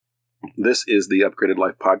This is the Upgraded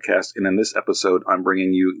Life podcast, and in this episode, I'm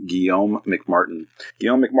bringing you Guillaume McMartin.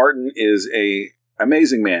 Guillaume McMartin is an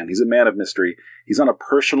amazing man. He's a man of mystery. He's on a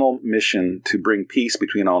personal mission to bring peace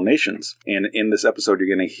between all nations, and in this episode,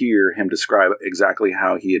 you're going to hear him describe exactly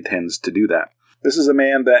how he intends to do that. This is a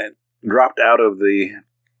man that dropped out of the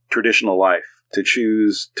traditional life to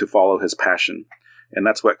choose to follow his passion, and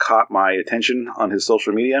that's what caught my attention on his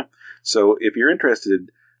social media. So if you're interested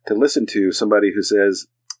to listen to somebody who says,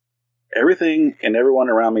 everything and everyone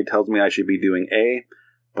around me tells me I should be doing A,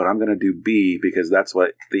 but I'm going to do B because that's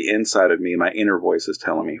what the inside of me, my inner voice is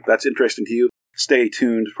telling me. If that's interesting to you, stay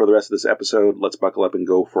tuned for the rest of this episode. Let's buckle up and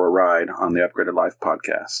go for a ride on the Upgraded Life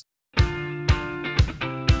podcast.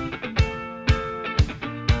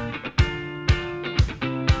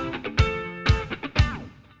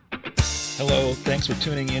 Hello, thanks for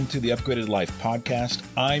tuning in to the Upgraded Life podcast.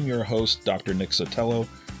 I'm your host, Dr. Nick Sotelo.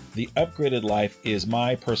 The Upgraded Life is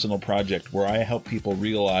my personal project where I help people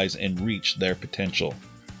realize and reach their potential.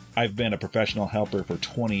 I've been a professional helper for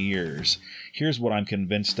 20 years. Here's what I'm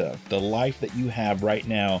convinced of. The life that you have right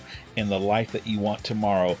now and the life that you want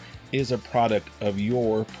tomorrow is a product of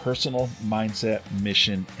your personal mindset,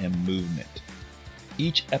 mission, and movement.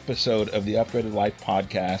 Each episode of the Upgraded Life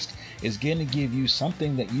podcast is going to give you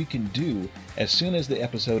something that you can do as soon as the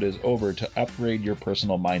episode is over to upgrade your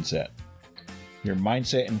personal mindset. Your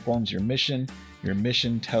mindset informs your mission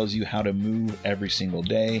tells you how to move every single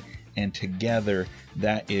day, and together,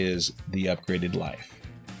 that is the Upgraded Life.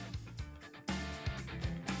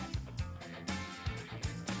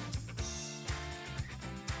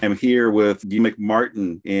 I'm here with Guillaume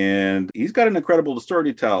McMartin, and he's got an incredible story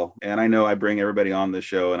to tell. And I know I bring everybody on this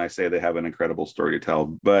show and I say they have an incredible story to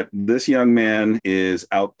tell, but this young man is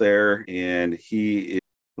out there and he is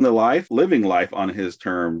living life on his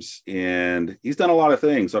terms, and he's done a lot of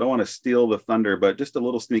things. So I don't want to steal the thunder, but just a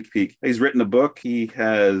little sneak peek. He's written a book. He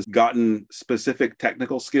has gotten specific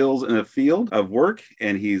technical skills in a field of work,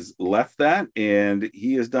 and he's left that, and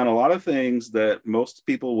he has done a lot of things that most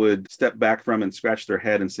people would step back from and scratch their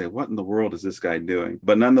head and say, what in the world is this guy doing?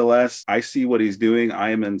 But nonetheless, I see what he's doing. I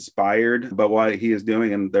am inspired by what he is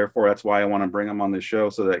doing, and therefore that's why I want to bring him on the show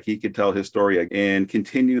so that he could tell his story and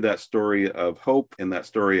continue that story of hope and that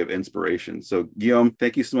story of inspiration. So Guillaume,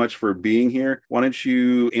 thank you so much for being here. Why don't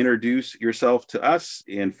you introduce yourself to us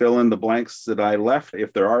and fill in the blanks that I left,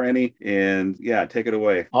 if there are any, and yeah, take it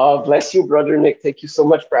away. Bless you, brother Nick. Thank you so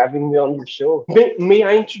much for having me on your show. May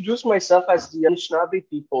I introduce myself as the Anishinaabe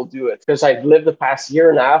people do it? Because I've lived the past year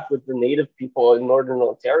and a half with the native people in Northern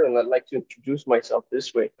Ontario, and I'd like to introduce myself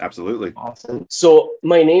this way. Absolutely. Awesome. So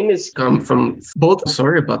my name is from both.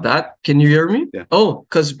 Sorry about that. Can you hear me? Yeah. Oh,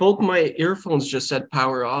 because both my earphones just said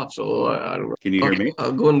power off. So I don't know. Can you hear me?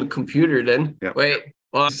 I'll go on the computer then. Yeah. Wait.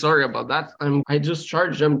 Well, sorry about that. I just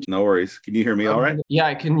charged them. No worries. Can you hear me all right? Yeah,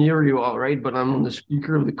 I can hear you all right, but I'm on the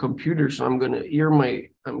speaker of the computer, so I'm gonna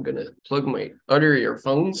plug my other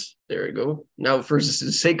earphones. There we go. Now, for the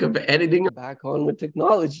sake of editing, back on with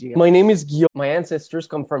technology. My name is Guillaume. My ancestors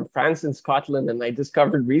come from France and Scotland, and I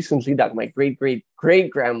discovered recently that my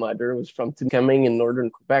great-great-great-grandmother was from Témiscamingue in northern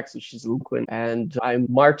Quebec, so she's Algonquin. And I'm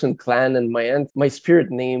Martin clan, and my spirit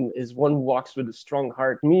name is one who walks with a strong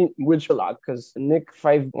heart. Me, which a lot, because Nick,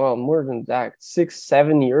 more than that,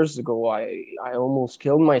 6-7 years ago, I almost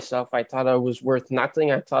killed myself. I thought I was worth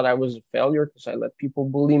nothing. I thought I was a failure because I let people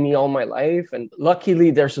bully me all my life. And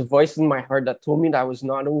luckily, there's a voice in my heart that told me that I was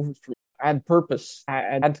not over for me. I had purpose.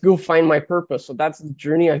 I had to go find my purpose. So that's the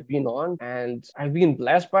journey I've been on, and I've been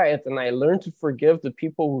blessed by it. And I learned to forgive the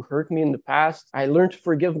people who hurt me in the past. I learned to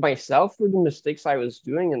forgive myself for the mistakes I was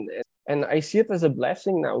doing. And I see it as a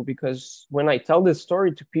blessing now, because when I tell this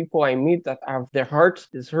story to people I meet that have their heart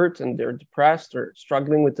is hurt and they're depressed or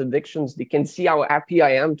struggling with addictions, they can see how happy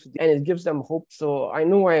I am today, and it gives them hope. So I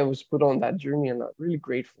know I was put on that journey, and I'm really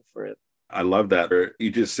grateful for it. I love that. What you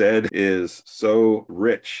just said is so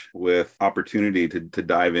rich with opportunity to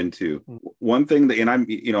dive into. One thing that, and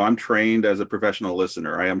I'm trained as a professional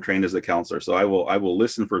listener. I am trained as a counselor, so I will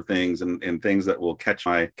listen for things and things that will catch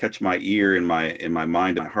my ear in my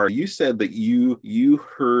mind and my heart. You said that you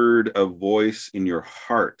heard a voice in your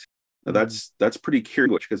heart. Now that's pretty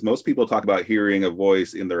curious, because most people talk about hearing a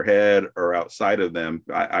voice in their head or outside of them.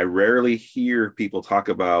 I rarely hear people talk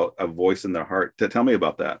about a voice in their heart. Tell me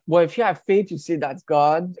about that. Well, if you have faith, you say that's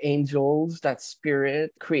God, angels, that's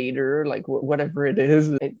spirit, creator, like whatever it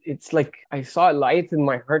is. It's like I saw a light in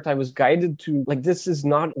my heart. I was guided to, like, this is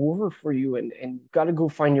not over for you, and you got to go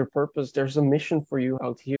find your purpose. There's a mission for you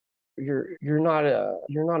out here. you're not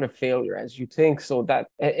a failure as you think. So that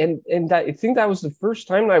and that I think that was the first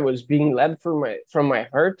time I was being led from my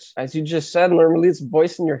heart. As you just said, normally it's a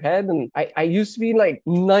voice in your head, and I used to be like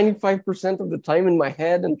 95% of the time in my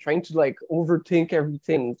head and trying to like overthink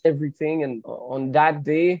everything. And on that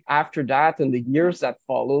day, after that, and the years that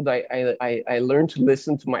followed, I learned to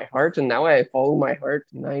listen to my heart, and now I follow my heart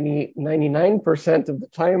 99% of the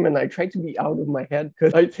time, and I try to be out of my head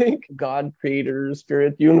because I think God, Creator,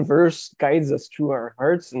 Spirit, Universe guides us through our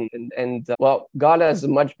hearts, and well, God has a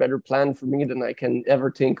much better plan for me than I can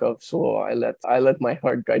ever think of. So I let my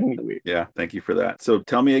heart guide me. Yeah, thank you for that. So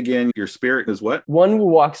tell me again, your spirit is what? One who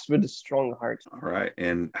walks with a strong heart. All right.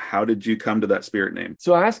 And how did you come to that spirit name?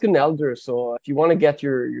 So ask an elder. So if you want to get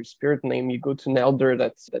your spirit name, you go to an elder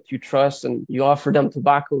that you trust, and you offer them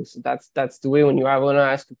tobacco. So that's the way when you want to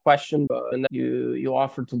ask a question, and you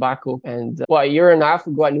offer tobacco. And well, a year and a half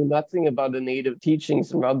ago, I knew nothing about the native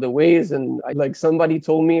teachings, about the ways. And like somebody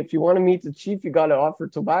told me, if you want to meet the chief, you got to offer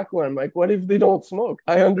tobacco. I'm like, what if they don't smoke?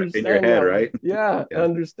 I understand. In your head, now. Right? Yeah, I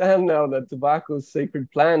understand now that tobacco is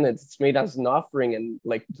sacred plant. It's made as an offering, and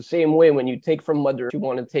like the same way when you take from mother, you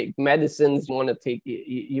want to take medicines, you want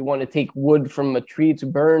to take wood from a tree to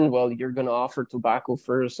burn. Well, you're gonna offer tobacco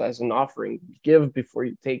first as an offering, give before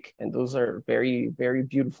you take, and those are very, very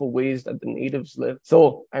beautiful ways that the natives live.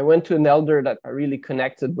 So I went to an elder that I really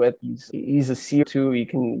connected with. He's a seer too. You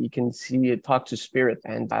can see talk to spirit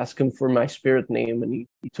and ask him for my spirit name, and he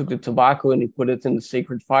took the tobacco and he put it in the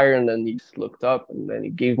sacred fire, and then he just looked up and then he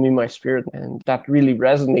gave me my spirit, and that really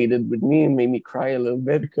resonated with me and made me cry a little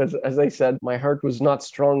bit because, as I said, my heart was not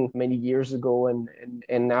strong many years ago, and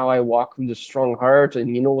now I walk with a strong heart, and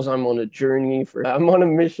he knows I'm on a journey I'm on a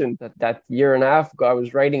mission. That year and a half ago, I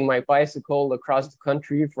was riding my bicycle across the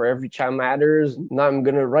country for Every Child Matters. Now I'm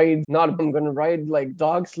gonna ride like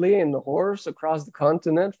dog sleighing the horse across the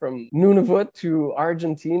continent from Nunavut to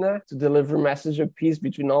Argentina to deliver a message of peace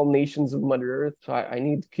between all nations of Mother Earth. So I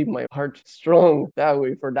need to keep my heart strong that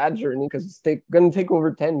way for that journey because it's gonna take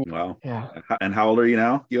over 10 years. Wow. Yeah. And how old are you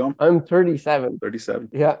now, Guillaume? I'm 37. 37.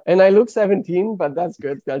 Yeah. And I look 17, but that's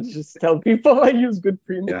good. I just tell people I use good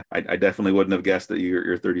premium. Yeah, I definitely wouldn't have guessed that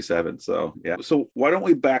you're 37. So yeah. So why don't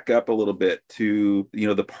we back up a little bit to,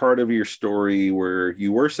 the part of your story where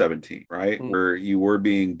you were 17, right? Mm-hmm. Where you were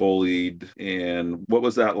being bullied, and what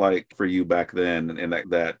was that like for you back then? And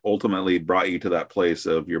that ultimately brought you to that place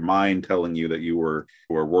of your mind telling you that you were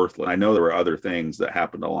worthless. I know there were other things that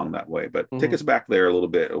happened along that way, but take us back there a little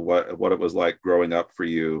bit of what it was like growing up for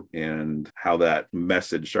you and how that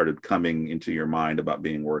message started coming into your mind about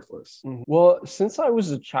being worthless. Well, since I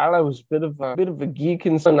was a child, I was a bit of a geek,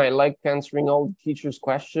 and I liked answering all the teachers'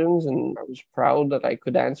 questions, and I was proud that I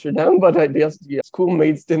could answer them. But I guess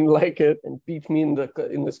schoolmates didn't like it and beat me in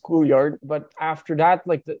the schoolyard. But after that,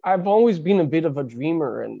 I've always been a bit of a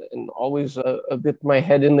dreamer, and always a bit my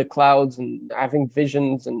head in the clouds and having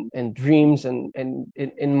visions and dreams, and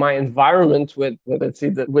in my environment with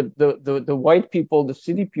the white people, the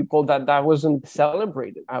city people, that wasn't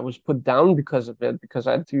celebrated. I was put down because of it, because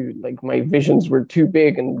I had to, my visions were too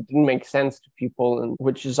big and didn't make sense to people, and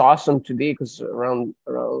which is awesome today because around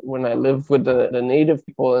when I live with the native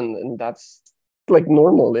people, and that's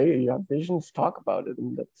normal. You have visions, talk about it,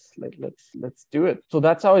 and let's do it. So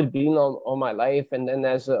that's how it's been all my life. And then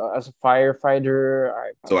as a firefighter,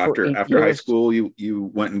 after high school,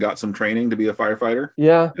 you went and got some training to be a firefighter.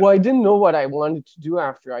 Yeah. Well, I didn't know what I wanted to do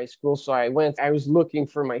after high school, so I was looking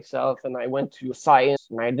for myself, and I went to science,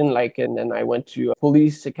 and I didn't like it. And then I went to a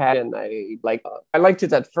police academy, and I liked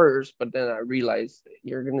it at first, but then I realized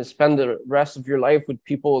you're gonna spend the rest of your life with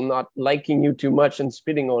people not liking you too much and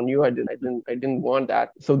spitting on you. I didn't want that.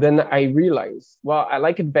 So then I realized, well, I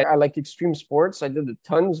like it better. I like extreme sports. I did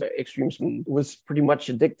tons of extremes and was pretty much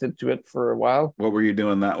addicted to it for a while. What were you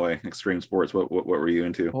doing that way? Extreme sports. What were you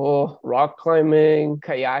into? Oh, rock climbing,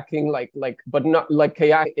 kayaking, but not like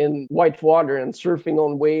kayak in white water, and surfing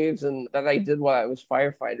on waves, and that I did while I was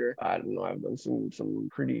firefighter. I don't know. I've done some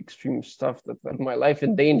pretty extreme stuff that put my life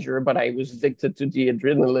in danger, but I was addicted to the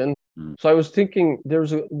adrenaline. So I was thinking,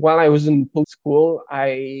 while I was in school,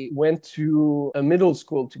 I went to a middle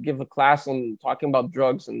school to give a class on talking about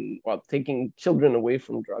drugs and taking children away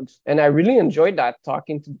from drugs. And I really enjoyed that,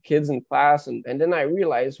 talking to the kids in class. And then I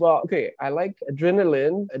realized, well, okay, I like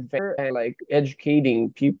adrenaline, adventure, and I like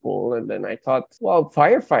educating people. And then I thought, well,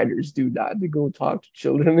 firefighters do that. They go talk to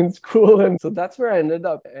children in school. And so that's where I ended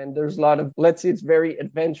up. And there's a lot of, let's say, it's very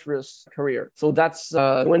adventurous career. So that's,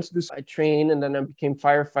 I went to this, I trained, and then I became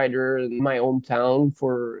firefighter firefighter in my hometown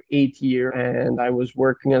for 8 years, and I was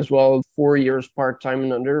working as well 4 years part-time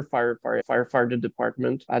in another firefighter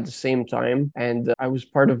department at the same time. And I was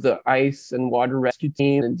part of the ice and water rescue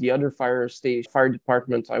team, and the other fire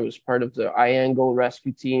department, I was part of the I-angle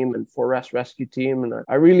rescue team and forest rescue team. And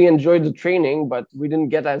I really enjoyed the training, but we didn't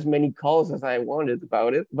get as many calls as I wanted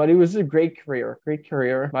about it. But it was a great career.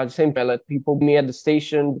 But at the same time, I let people meet me at the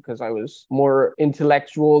station because I was more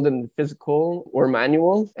intellectual than physical or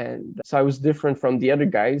manual. And so I was different from the other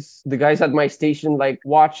guys. The guys at my station like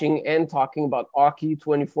watching and talking about hockey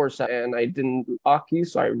 24/7, and I didn't do hockey,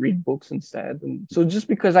 so I read books instead. And so just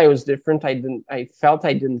because I was different, I felt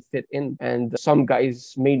I didn't fit in. And some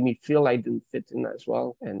guys made me feel I didn't fit in as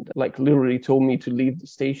well. And like literally told me to leave the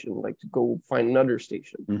station, like to go find another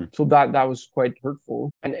station. Mm-hmm. So that was quite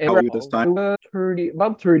hurtful. And how old this time?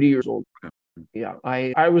 About 30 years old. Yeah,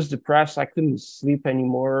 I was depressed. I couldn't sleep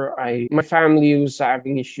anymore. My family was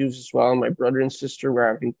having issues as well. My brother and sister were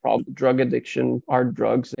having problems with drug addiction, hard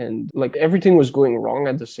drugs, and like everything was going wrong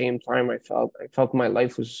at the same time. I felt my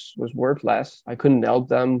life was worthless. I couldn't help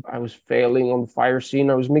them. I was failing on the fire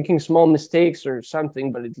scene. I was making small mistakes or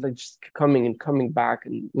something, but it's like just coming and coming back.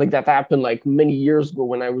 And like that happened like many years ago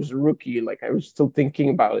when I was a rookie. Like I was still thinking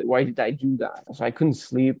about it. Why did I do that? So I couldn't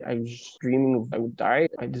sleep. I was just dreaming of I would die.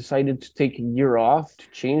 I decided to take a year off to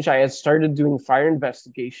change. I had started doing fire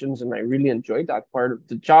investigations, and I really enjoyed that part of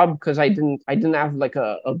the job because I didn't have like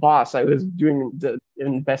a boss. I was doing the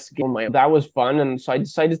investigation. That was fun, and so I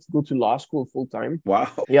decided to go to law school full time. Wow.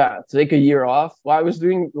 Yeah, take a year off. While I was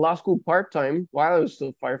doing law school part time, while I was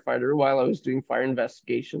still a firefighter, while I was doing fire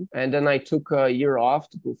investigation, and then I took a year off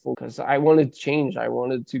to go full because I wanted to change. I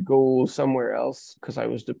wanted to go somewhere else because I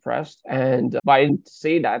was depressed, and but I didn't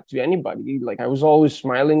say that to anybody. Like I was always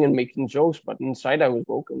smiling and making jokes, but inside I was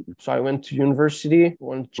broken. So I went to university.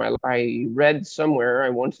 I read somewhere I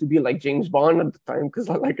wanted to be like James Bond at the time because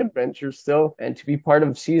I like adventure still, and to be part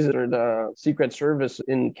of Caesar, the Secret Service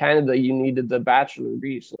in Canada, you needed the bachelor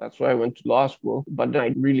degree. So that's why I went to law school. But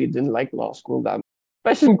I really didn't like law school that much.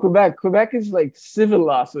 Especially in Quebec. Quebec is like civil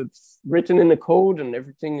law, so it's written in the code and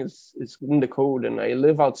everything is in the code. And I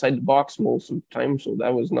live outside the box most of the time, so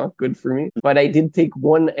that was not good for me. But I did take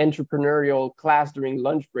one entrepreneurial class during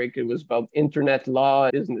lunch break. It was about internet law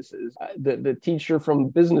businesses. The teacher from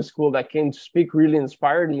business school that came to speak really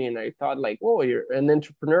inspired me, and I thought like, oh, you're an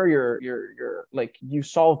entrepreneur. You're like you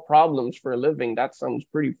solve problems for a living. That sounds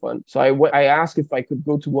pretty fun. So I asked if I could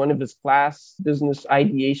go to one of his class, business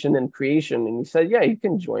ideation and creation, and he said, yeah, you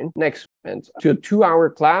can join. Next went to a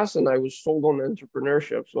 2-hour class, and I was sold on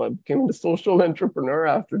entrepreneurship. So I became the social entrepreneur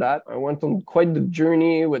after that. I went on quite the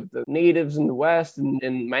journey with the natives in the West and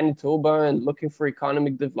in Manitoba and looking for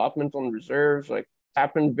economic development on reserves. Like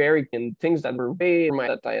happened very in things that were vague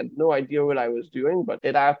that I had no idea what I was doing, but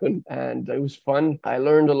it happened and it was fun. I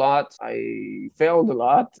learned a lot. I failed a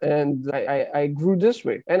lot, and I grew this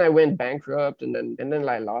way. And I went bankrupt, and then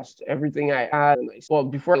I lost everything I had.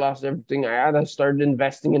 And before I lost everything I had, I started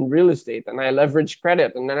investing in real estate, and I leveraged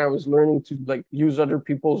credit. And then I was learning to like use other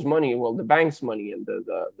people's money, the bank's money and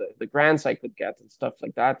the grants I could get and stuff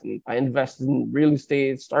like that. And I invested in real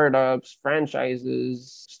estate, startups,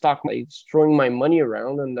 franchises, stock, like throwing my money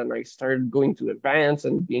around. And then I started going to events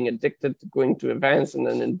and being addicted to going to events, and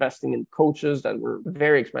then investing in coaches that were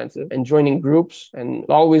very expensive and joining groups, and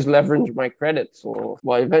always leveraged my credit. So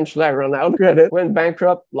eventually I ran out of credit, went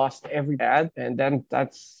bankrupt, lost every ad, and then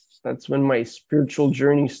that's when my spiritual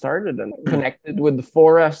journey started, and connected with the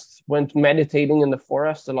forest, went meditating in the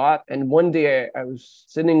forest a lot. And one day I was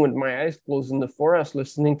sitting with my eyes closed in the forest,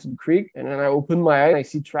 listening to the creek. And then I opened my eyes, and I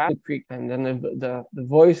see traffic creek. And then the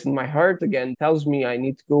voice in my heart again tells me I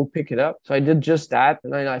need to go pick it up. So I did just that.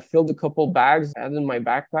 And then I filled a couple bags, I had in my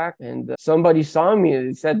backpack. And somebody saw me and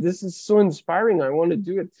he said, "This is so inspiring. I want to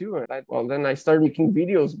do it too." And then I started making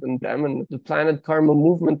videos with them. And the Planet Karma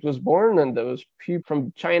movement was born. And there was people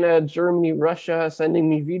from China, Germany, Russia sending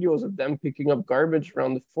me videos of them picking up garbage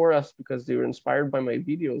around the forest because they were inspired by my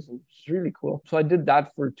videos. And it's really cool. So I did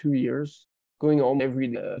that for 2 years, going home every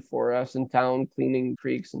day for us in town, cleaning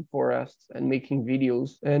creeks and forests and making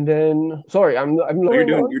videos. And then, sorry,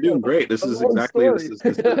 You're doing great. This is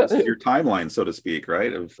your timeline, so to speak,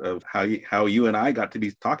 right? Of how you and I got to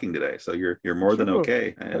be talking today. So you're more than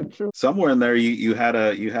okay. And somewhere in there, you had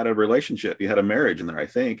a relationship, you had a marriage in there, I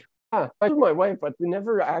think. I was my wife, but we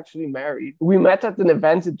never actually married. We met at an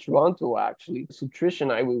event in Toronto, actually. So Trish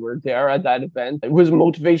and I, we were there at that event. It was a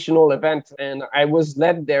motivational event, and I was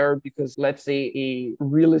led there because, let's say, a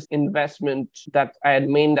real investment that I had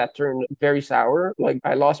made that turned very sour. Like,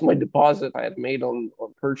 I lost my deposit I had made on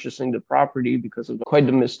purchasing the property because of quite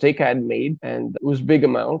the mistake I had made, and it was a big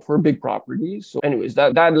amount for a big property. So, anyways,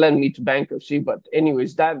 that led me to bankruptcy. But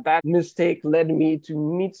anyways, that mistake led me to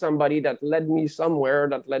meet somebody that led me somewhere,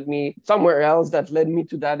 that led me somewhere else, that led me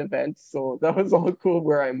to that event. So that was all cool,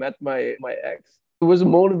 where I met my ex. It was a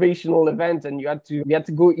motivational event, and you had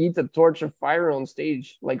to go eat a torch of fire on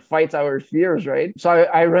stage, like fight our fears, right? So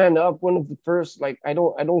I ran up one of the first, like, I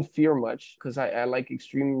don't fear much because I like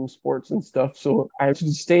extreme sports and stuff. So I went to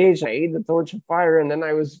the stage, I ate the torch of fire, and then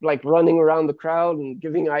I was like running around the crowd and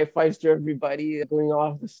giving high fives to everybody going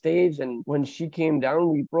off the stage. And when she came down,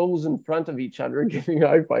 we froze in front of each other giving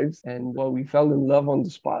high fives, and well, we fell in love on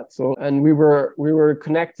the spot. So, and we were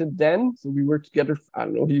connected then, so we were together. I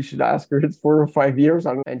don't know, you should ask her. It's 4 or 5 years,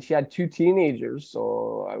 and she had two teenagers.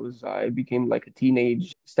 So I became like a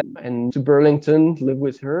teenage step, and to Burlington, live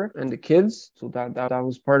with her and the kids. So that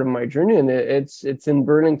was part of my journey. And it's in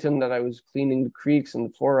Burlington that I was cleaning the creeks and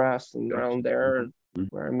the forest and around there.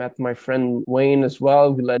 Where I met my friend Wayne as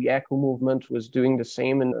well, who led the Echo movement, was doing the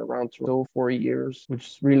same in around Toronto for years, which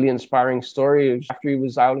is really inspiring story. After he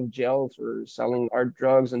was out of jail for selling hard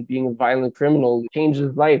drugs and being a violent criminal, he changed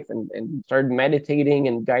his life and started meditating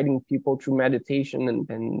and guiding people through meditation,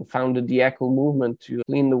 and founded the Echo movement to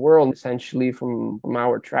clean the world, essentially from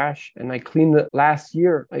our trash. And I cleaned it last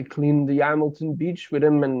year. I cleaned the Hamilton Beach with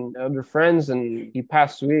him and other friends, and he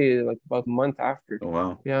passed away like about a month after. Oh,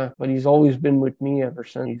 wow. Yeah, but he's always been with me ever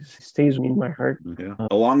since. He stays with me in my heart. Yeah.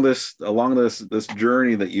 Along this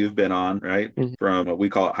journey that you've been on, right? From what we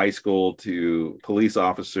call it high school to police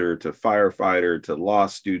officer to firefighter to law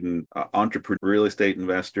student, entrepreneur, real estate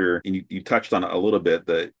investor, and you touched on it a little bit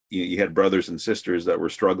that you had brothers and sisters that were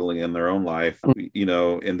struggling in their own life,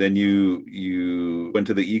 and then you went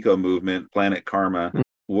to the eco movement, Planet Karma.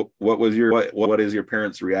 What is your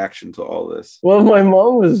parents' reaction to all this? Well, my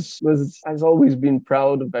mom has always been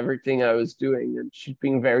proud of everything I was doing, and she's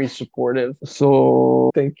been very supportive. So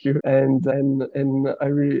thank you. And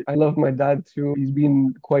I love my dad too. He's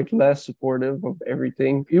been quite less supportive of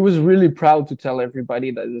everything. He was really proud to tell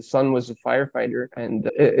everybody that his son was a firefighter, and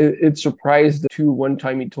it surprised too. One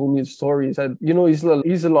time he told me a story. He said,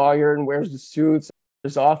 he's a lawyer and wears the suits.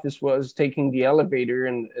 His office was taking the elevator,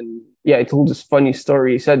 and yeah, I told this funny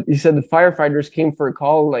story. He said the firefighters came for a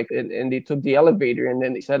call, like, and they took the elevator, and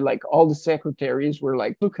then he said, like, all the secretaries were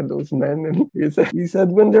like, look at those men. And he said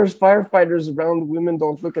when there's firefighters around, women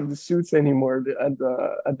don't look at the suits anymore, at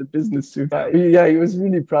the business suit. Yeah, he was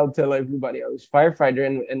really proud to tell everybody I was firefighter.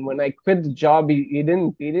 And when I quit the job, he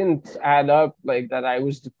didn't add up like that I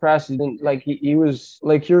was depressed. He didn't, like, he was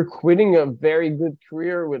like, you're quitting a very good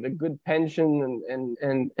career with a good pension,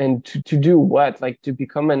 and to do what? Like, to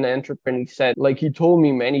become an entrepreneur. He said, like, he told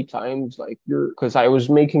me many times, like, because I was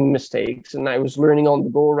making mistakes and I was learning on the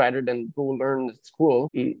go rather than go learn at school.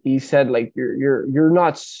 He said, like, you're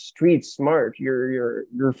not street smart. You're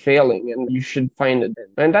failing, and you should find it.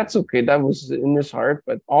 And that's okay. That was in his heart.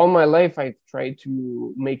 But all my life I tried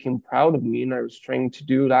to make him proud of me, and I was trying to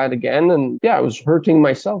do that again. And yeah, I was hurting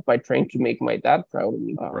myself by trying to make my dad proud of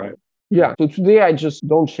me. Right. Yeah. So today I just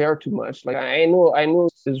don't share too much. Like, I know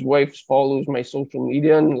his wife follows my social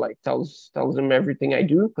media and like tells him everything I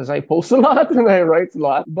do, because I post a lot and I write a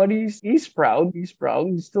lot. But he's proud. He's proud.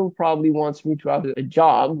 He still probably wants me to have a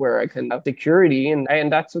job where I can have security,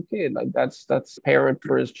 and that's okay. Like, that's parent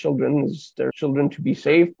for his children, is their children to be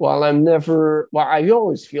safe. While I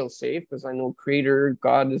always feel safe because I know Creator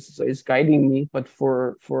God is guiding me. But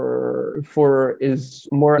for his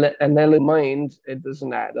more an mind, it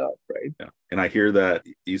doesn't add up, right? Yeah. And I hear that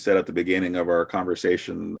you said at the beginning of our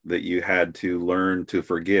conversation that you had to learn to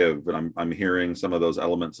forgive, and I'm hearing some of those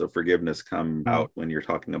elements of forgiveness come out when you're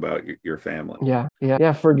talking about your family.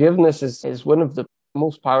 Yeah. Forgiveness is one of the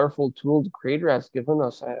most powerful tool the Creator has given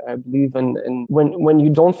us, I believe. And when you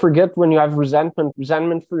don't forget, when you have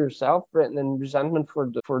resentment for yourself, and then resentment for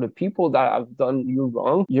the people that have done you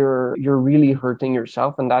wrong, you're really hurting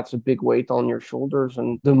yourself, and that's a big weight on your shoulders.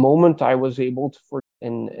 And the moment I was able to forgive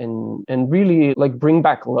and really like bring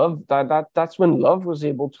back love, that's when love was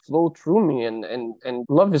able to flow through me. And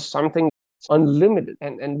love is something unlimited,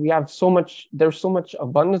 and we have so much. There's so much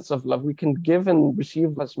abundance of love. We can give and receive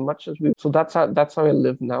as much as we. So that's how I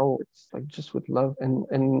live now. It's like just with love, and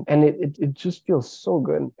it just feels so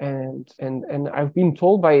good. And I've been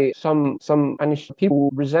told by some Spanish people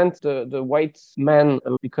who resent the white man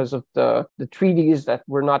because of the treaties that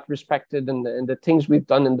were not respected, and the things we've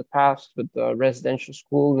done in the past with the residential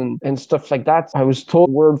school and stuff like that. I was told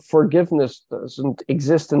the word forgiveness doesn't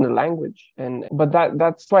exist in the language, but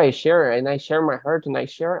that's why I share, and I share my heart, and I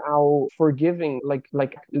share how forgiving, like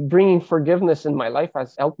bringing forgiveness in my life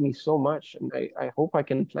has helped me so much, and I hope I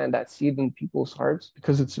can plant that seed in people's hearts,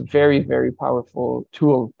 because it's a very, very powerful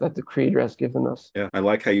tool that the Creator has given us. Yeah, I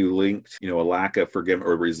like how you linked, a lack of forgiveness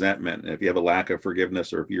or resentment. And if you have a lack of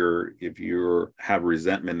forgiveness, or if you have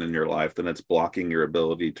resentment in your life, then it's blocking your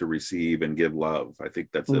ability to receive and give love. I think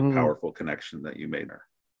that's a powerful connection that you made there.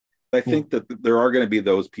 I think that there are going to be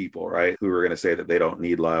those people, right, who are going to say that they don't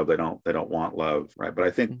need love, they don't want love, right? But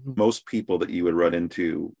I think most people that you would run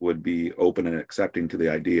into would be open and accepting to the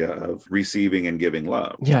idea of receiving and giving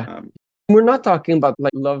love. Yeah. We're not talking about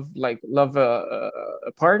like love a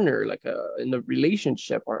partner, like in a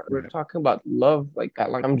relationship, or we're talking about love like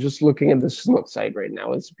that. Like, I'm just looking at the snow outside right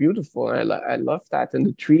now. It's beautiful. And I love that. And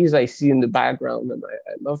the trees I see in the background. And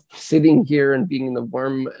I love sitting here and being in a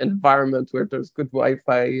warm environment where there's good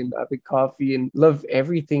Wi-Fi and having coffee, and love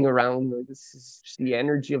everything around. This is the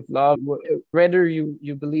energy of love. Whether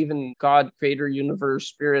you believe in God, Creator, universe,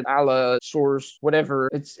 spirit, Allah, source, whatever,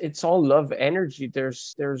 it's all love energy.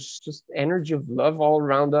 There's just energy of love all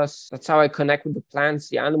around us. That's how I connect with the plants,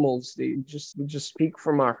 the animals. We just speak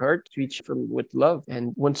from our heart to each other with love.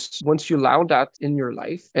 And once you allow that in your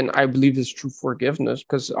life, and I believe it's true forgiveness,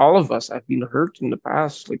 because all of us have been hurt in the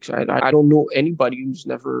past. Like, I don't know anybody who's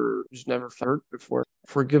never felt hurt before.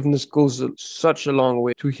 Forgiveness goes such a long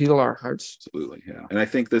way to heal our hearts. Absolutely, yeah. And I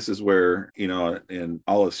think this is where, and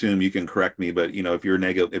I'll assume you can correct me, but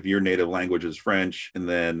if your native language is French, and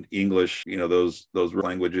then English, those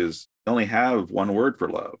languages only have one word for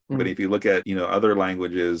love. But if you look at, other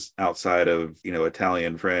languages outside of,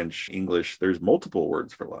 Italian, French, English, there's multiple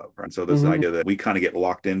words for love, right? So this idea that we kind of get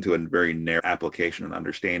locked into a very narrow application and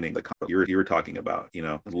understanding the you were talking about,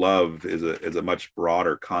 love is a much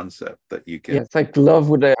broader concept that you can. Yeah, it's like love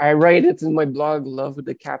I write it in my blog, love with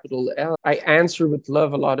a capital L. I answer with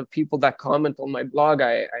love. A lot of people that comment on my blog,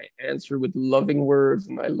 I answer with loving words,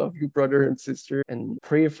 and I love you, brother and sister, and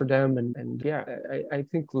pray for them. And yeah, I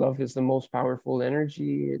think love is the most powerful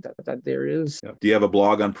energy that there is. Yeah. Do you have a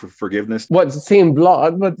blog on forgiveness? Well, it's the same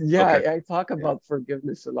blog, but yeah, Okay. I talk about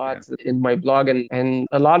forgiveness a lot in my blog, and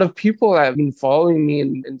a lot of people have been following me,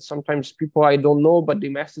 and sometimes people I don't know, but they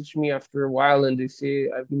message me after a while and they say,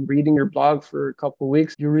 I've been reading your blog for a couple of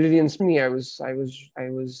weeks. You really inspired me. I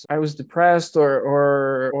was depressed,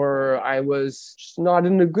 or I was just not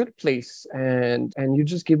in a good place, and you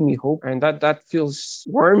just give me hope, and that feels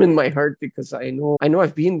warm in my heart, because I know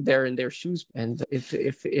I've been there in their shoes, and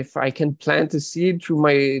if I can plant a seed through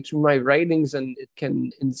my writings, and it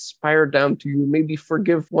can inspire them to maybe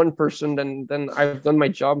forgive one person, then I've done my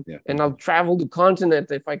job. And I'll travel the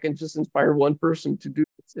continent if I can just inspire one person to do it.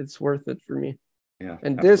 It's worth it for me. Yeah,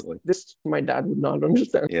 and absolutely. this my dad would not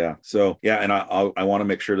understand. Yeah. So and I want to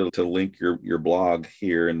make sure to link your blog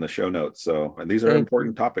here in the show notes. So, and these are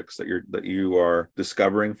important topics that you are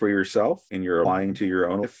discovering for yourself, and you're applying to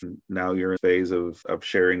your own life. Now you're in a phase of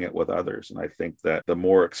sharing it with others. And I think that the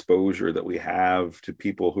more exposure that we have to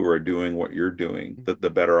people who are doing what you're doing,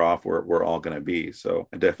 the better off we're all going to be. So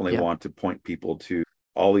I definitely want to point people to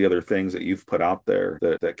all the other things that you've put out there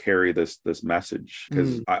that carry this message,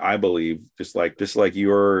 because I believe just like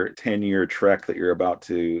your 10-year trek that you're about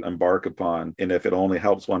to embark upon, and if it only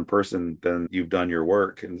helps one person, then you've done your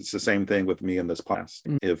work. And it's the same thing with me in this class.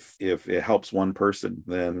 If it helps one person,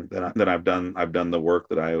 then I've done the work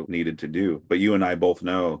that I needed to do. But you and I both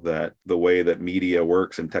know that the way that media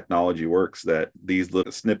works and technology works, that these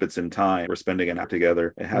little snippets in time we're spending an hour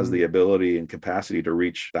together, it has the ability and capacity to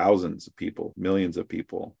reach thousands of people, millions of people.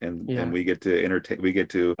 And we get to entertain, we get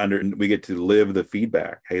to live the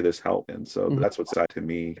feedback. Hey, this helped. And so that's what's exciting to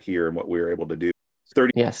me here, and what we were able to do.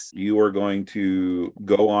 30, you are going to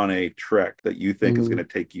go on a trek that you think is going to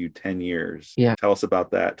take you 10 years. Tell us about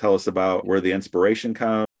that. Tell us about where the inspiration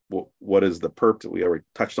comes, what is the purpose. We already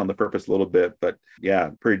touched on the purpose a little bit, but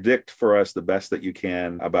yeah, predict for us the best that you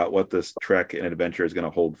can about what this trek and adventure is going to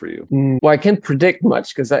hold for you. Well, I can't predict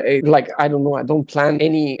much because I don't know. I don't plan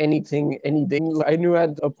anything any day. I knew I had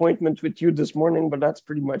an appointment with you this morning, but that's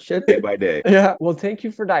pretty much it. Day by day. Yeah. Well, thank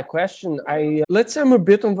you for that question. Let's say I'm a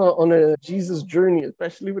bit on a Jesus journey,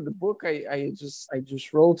 especially with the book I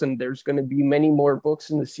just wrote, and there's going to be many more books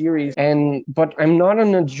in the series. But I'm not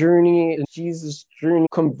on a journey, a Jesus journey,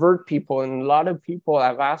 convert people. And a lot of people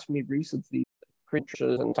have asked me recently,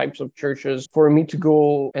 churches and types of churches, for me to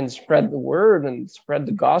go and spread the word and spread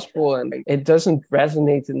the gospel, and it doesn't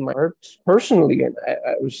resonate in my heart personally. And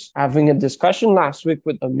I was having a discussion last week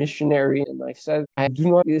with a missionary, and I said, I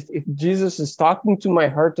do not, if Jesus is talking to my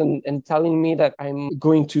heart and telling me that I'm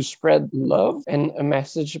going to spread love and a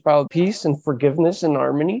message about peace and forgiveness and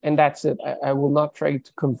harmony, and that's it, I will not try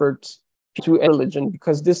to convert to a religion,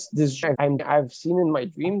 because this I've seen in my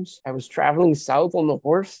dreams. I was traveling south on the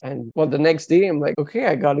horse, and well, the next day I'm like, okay,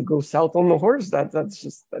 I gotta go south on the horse. That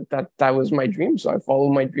was my dream. So I follow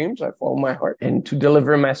my dreams, I follow my heart, and to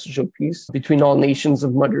deliver a message of peace between all nations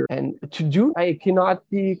of mother. And to do, I cannot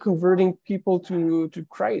be converting people to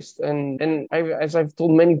Christ. And as I've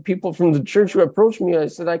told many people from the church who approached me, I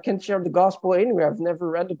said I can't share the gospel anyway. I've never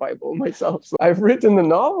read the Bible myself. So I've written a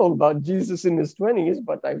novel about Jesus in his 20s,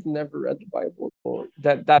 but I've never read the Bible.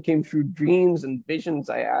 That came through dreams and visions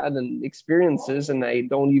I had and experiences, and I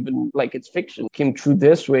don't even like it's fiction. It came through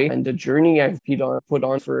this way, and the journey I've put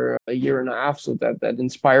on for a year and a half, so that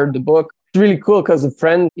inspired the book. It's really cool because a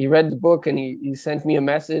friend, he read the book and he sent me a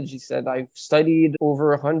message. He said, I've studied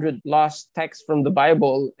over 100 lost texts from the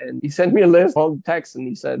Bible, and he sent me a list of all the texts, and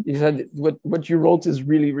he said what you wrote is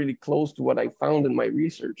really, really close to what I found in my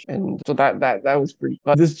research. And so that was pretty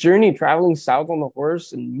fun. This journey, traveling south on the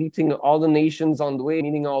horse and meeting all the nations on the way,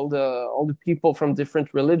 meeting all the people from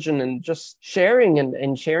different religion, and just sharing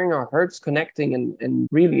and sharing our hearts, connecting, and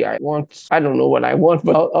really I don't know what I want,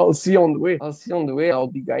 but I'll see on the way. I'll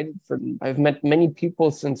be guided for them. I've met many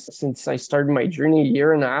people since I started my journey a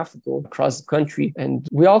year and a half ago across the country, and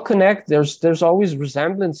we all connect. There's always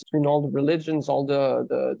resemblance between all the religions, all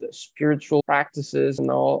the spiritual practices,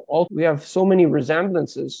 and all we have so many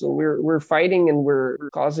resemblances. So we're fighting and we're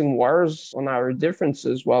causing wars on our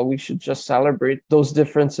differences, while we should just celebrate those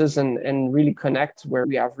differences and really connect where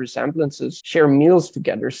we have resemblances, share meals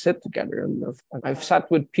together, sit together. And I've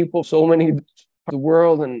sat with people so many the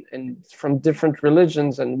world and from different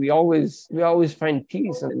religions, and we always find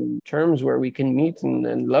peace in terms where we can meet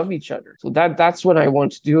and love each other. So that's what I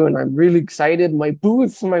want to do, and I'm really excited. My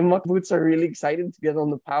muck boots are really excited to get on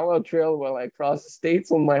the powwow trail while I cross the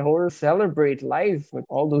states on my horse, celebrate life with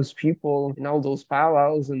all those people and all those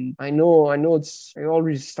powwows. And I know I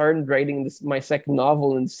already started writing my second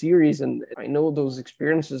novel in series, and I know those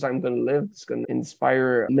experiences I'm going to live is going to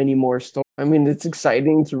inspire many more stories. I mean, it's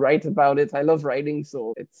exciting to write about it. I love writing,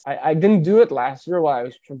 so I didn't do it last year while I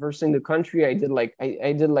was traversing the country. I did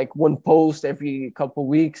like one post every couple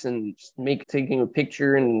weeks and just taking a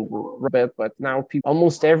picture and bit. But now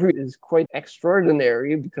almost every is quite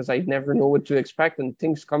extraordinary, because I never know what to expect, and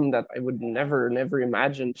things come that I would never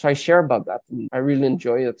imagine. So I share about that, and I really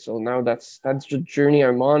enjoy it. So now that's the journey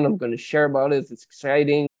I'm on. I'm going to share about it. It's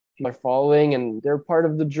exciting. People are following, and they're part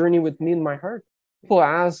of the journey with me in my heart. People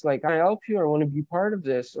ask, like, can I help you? I want to be part of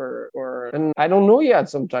this, and I don't know yet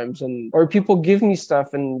sometimes. Or people give me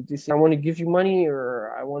stuff and they say, I want to give you money,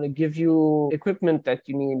 or I want to give you equipment that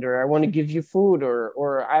you need, or I want to give you food,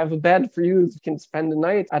 or I have a bed for you can spend the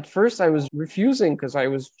night. At first I was refusing because I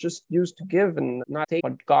was just used to give and not take.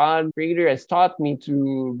 But God, Creator, has taught me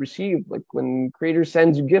to receive. Like when Creator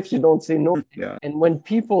sends you gifts, you don't say no. Yeah. And when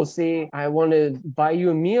people say, I want to buy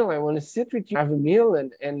you a meal, I want to sit with you, have a meal,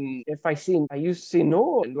 and if I used to say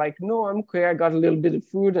no, and like, no, I'm okay, I got a little bit of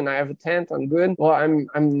food and I have a tent, I'm good. Well,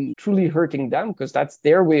 I'm truly hurting them, because that's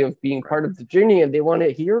their way of being part of the journey, and they want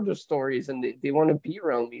to hear the stories, and they want to be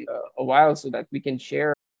around me a while so that we can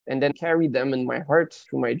share and then carry them in my heart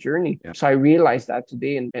through my journey. Yeah. So I realized that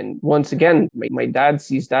today. And once again, my dad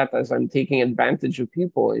sees that as I'm taking advantage of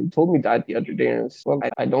people. And he told me that the other day. And I was, well,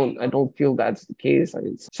 I don't feel that's the case.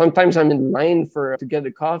 Sometimes I'm in line to get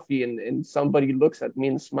a coffee, and somebody looks at me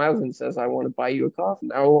and smiles and says, I want to buy you a coffee.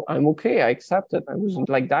 Now I'm okay. I accept it. I wasn't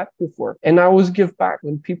like that before. And I always give back.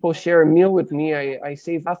 When people share a meal with me, I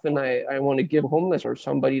save up, and I want to give homeless or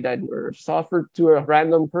somebody that or offer to a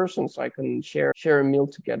random person, so I can share a meal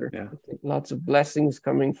together. together. Yeah. I think lots of blessings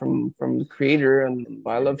coming from the creator, and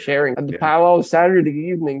I love sharing. At the Yeah. powwow Saturday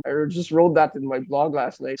evening, I just wrote that in my blog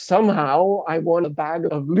last night. Somehow I won a bag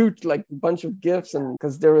of loot, like a bunch of gifts, and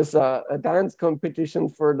because there was a dance competition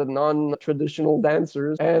for the non-traditional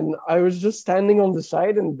dancers, and I was just standing on the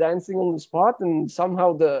side and dancing on the spot, and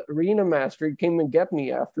somehow the arena master came and get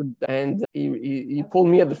me after, and he pulled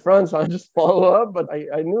me at the front, so I just follow up, but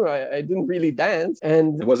I knew I didn't really dance.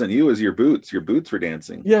 And it wasn't you, it was your boots. Your boots were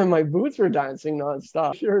dancing. yeah, my boots were dancing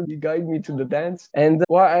nonstop. Sure, you guide me to the dance, and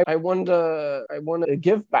well, I won a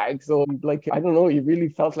gift bag. So like, I don't know, he really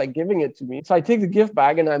felt like giving it to me. So I take the gift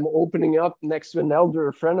bag and I'm opening up next to an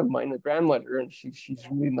elder friend of mine, a grandmother, and she's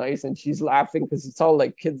really nice, and she's laughing because it's all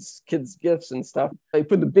like kids gifts and stuff. I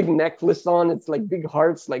put the big necklace on. It's like big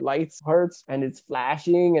hearts, like lights hearts, and it's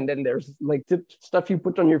flashing. And then there's like stuff you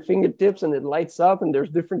put on your fingertips and it lights up, and there's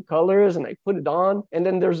different colors, and I put it on. And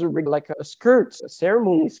then there's a skirt, a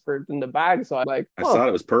ceremony skirt in the bag. So I'm like, I saw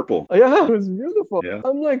it was purple. Yeah, it was beautiful. Yeah.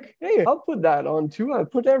 I'm like, hey, I'll put that on too. I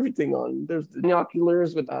put everything on. There's the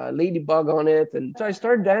binoculars with a ladybug on it. And so I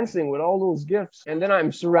start dancing with all those gifts. And then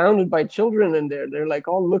I'm surrounded by children, and they're like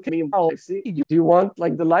all looking at me. Oh, I see. Do you want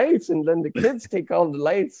like the lights? And then the kids take all the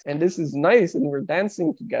lights. And this is nice. And we're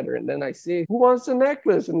dancing together. And then I see, who wants a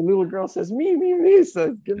necklace? And the little girl says, me. So I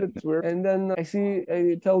give it to her. And then I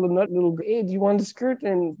tell the little girl, hey, do you want a skirt?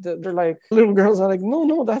 And they're like, little girls are like,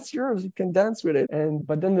 no, that's yours. You can dance with it.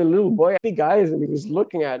 But then the little boy, big eyes, and he was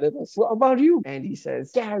looking at it. I said, what about you? And he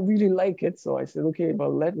says, yeah, I really like it. So I said, okay,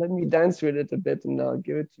 well, let me dance with it a bit, and I'll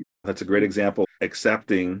give it to you. That's a great example.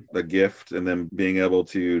 Accepting the gift and then being able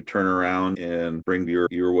to turn around and bring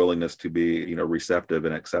your willingness to be, receptive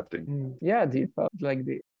and accepting. Yeah, they felt like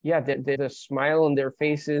the smile on their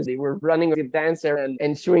faces. They were running the dancer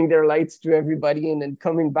and showing their lights to everybody, and then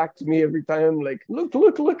coming back to me every time, like, look.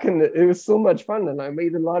 And it was so much fun. And I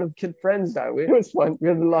made a lot of kid friends that way. It was fun. We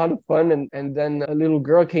had a lot of fun. And then a little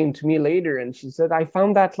girl came to me later, and she said, I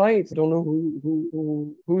found that light. I don't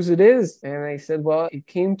know whose it is. And I said, well, it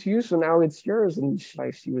came to you, so now it's yours. And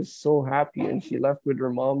she was so happy, and she left with her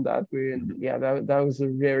mom that way. And yeah, that was a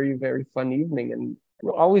very, very fun evening. And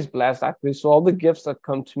we're always blessed that way. So all the gifts that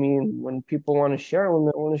come to me, and when people want to share, I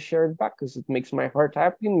want to share it back, because it makes my heart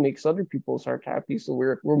happy and makes other people's heart happy. So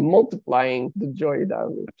we're multiplying the joy that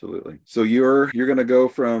way. Absolutely. So you're going to go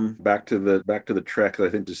from back to the trek. I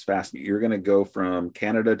think just fast. You're going to go from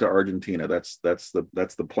Canada to Argentina. That's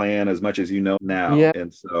the plan, as much as you know now. Yeah.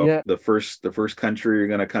 And so the first country you're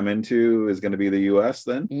going to come into is going to be the US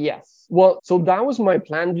then? Yes. Well, so that was my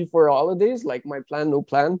plan before holidays, like my plan, no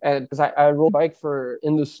plan. And because I rode bike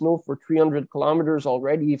in the snow for 300 kilometers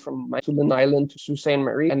already from Matulin Island to Sault Ste.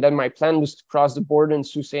 Marie. And then my plan was to cross the border in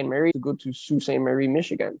Sault Ste. Marie to go to Sault Ste. Marie,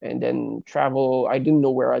 Michigan, and then travel. I didn't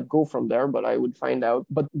know where I'd go from there, but I would find out.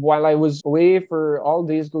 But while I was away for all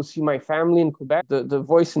days, go see my family in Quebec, the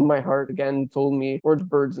voice in my heart again told me, or the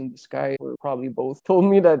birds in the sky, or probably both, told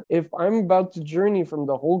me that if I'm about to journey from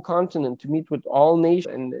the whole continent to meet with all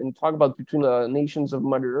nations and talk about between the nations of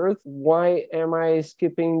Mother Earth, why am I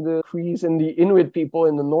skipping the Crees and the Inuit people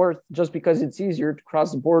in the north just because it's easier to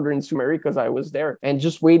cross the border in Sault Ste. Marie because I was there, and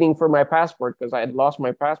just waiting for my passport because I had lost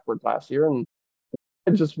my passport last year. And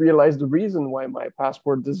I just realized the reason why my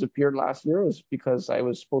passport disappeared last year was because I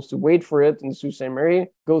was supposed to wait for it in Sault Ste. Marie,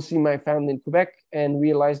 go see my family in Quebec, and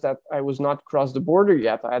realized that I was not crossed the border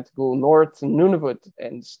yet. I had to go north in Nunavut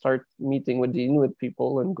and start meeting with the Inuit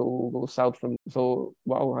people and go south from. So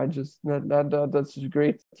wow, I just that's a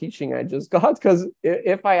great teaching I just got, because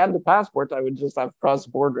if I had the passport, I would just have crossed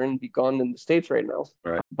the border and be gone in the States right now.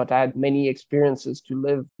 Right. But I had many experiences to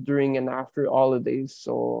live during and after holidays,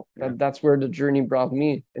 so that's where the journey brought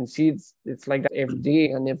me. And see, it's like that every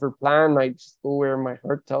day. I never plan. I just go where my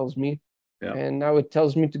heart tells me. Yeah. And now it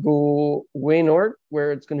tells me to go way north,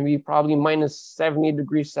 where it's going to be probably minus 70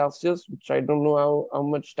 degrees Celsius, which I don't know how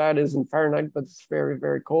much that is in Fahrenheit, but it's very,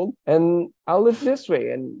 very cold. And I'll live this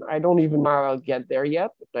way. And I don't even know how I'll get there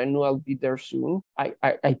yet, but I know I'll be there soon.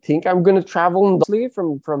 I think I'm going to travel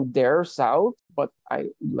from there south, but I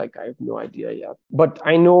have no idea yet. But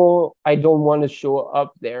I know I don't want to show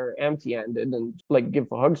up there empty-handed and like give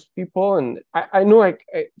hugs to people. And I know I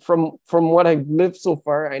from what I've lived so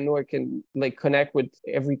far, I know I can like connect with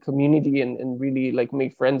every community and really like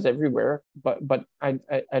make friends everywhere. But I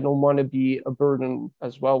don't want to be a burden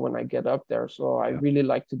as well when I get up there. So I really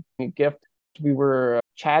like to give a gift. We were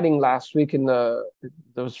chatting last week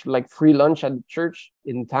there was like free lunch at the church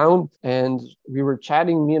in town, and we were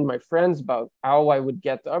chatting, me and my friends, about how I would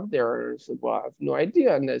get up there. And I said, well, I have no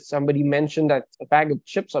idea. And then somebody mentioned that a bag of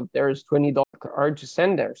chips up there is $20 hard to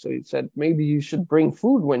send there. So he said, maybe you should bring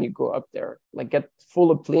food when you go up there, like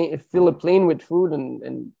fill a plane with food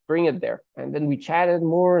and bring it there. And then we chatted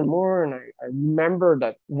more and more. And I remember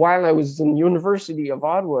that while I was in University of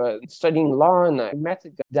Ottawa studying law, and I met a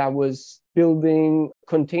guy that was building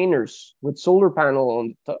containers with solar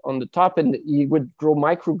panel on the top, and he would grow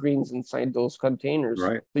microgreens inside those containers.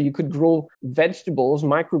 Right. So you could grow vegetables,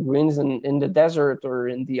 microgreens in the desert or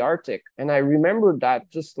in the Arctic. And I remembered that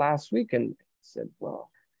just last week, and I said, well,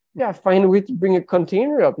 yeah, find a way to bring a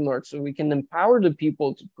container up north so we can empower the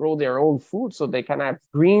people to grow their own food, so they can have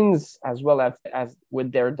greens as well as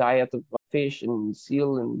with their diet of fish and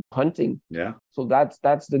seal and hunting. Yeah. So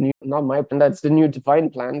that's the new, not my plan, that's the new divine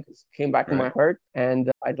plan, because it came back in my Right. heart.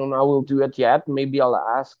 And I don't know how we'll do it yet. Maybe I'll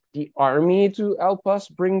ask the army to help us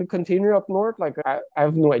bring the container up north. Like I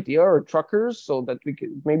have no idea, or truckers, so that we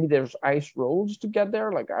could, maybe there's ice roads to get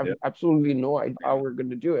there. Like I have Yep. absolutely no idea how we're going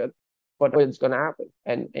to do it, but it's going to happen.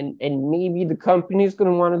 And maybe the company is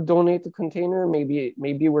going to want to donate the container.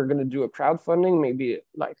 Maybe we're going to do a crowdfunding. Maybe,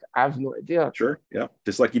 like, I have no idea. Sure. Yeah.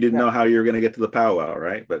 Just like you didn't know how you were going to get to the powwow,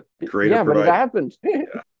 right? But creative but it provided. happened.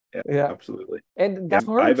 Yeah, absolutely. And that's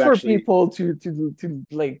hard for people to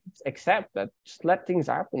like accept that. Just let things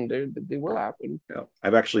happen. They will happen. Yeah.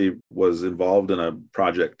 I've actually was involved in a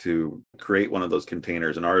project to create one of those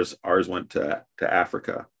containers, and ours went to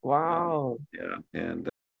Africa. Wow. Yeah. And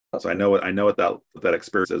so I know what that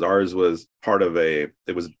experience is. Ours was part of it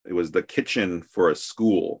was the kitchen for a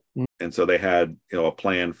school. And so they had, a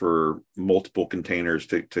plan for multiple containers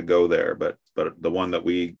to go there. But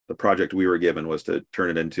the project we were given was to turn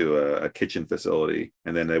it into a kitchen facility.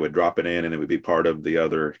 And then they would drop it in, and it would be part of the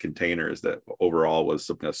other containers that overall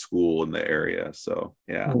was a school in the area. So,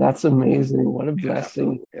 yeah. That's amazing. What a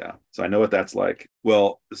blessing. Yeah. So I know what that's like.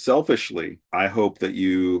 Well, selfishly, I hope that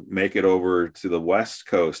you make it over to the West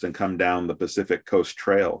Coast and come down the Pacific Coast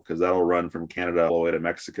Trail, because that'll run from Canada all the way to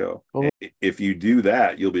Mexico. Oh. If you do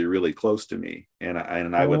that, you'll be really close to me, and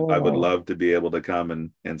I would love to be able to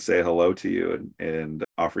come and say hello to you and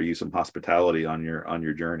offer you some hospitality on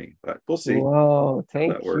your journey. But we'll see. Wow,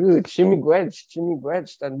 thank you.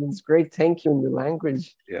 Chimigwech. That means great thank you in the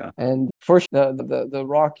language. Yeah. And for the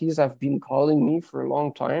Rockies have been calling me for a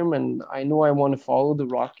long time, and I know I want to follow the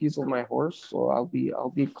Rockies on my horse, so I'll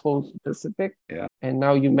be close to Pacific. Yeah. And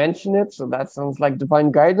now you mention it, so that sounds like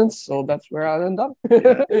divine guidance. So that's where I'll end up.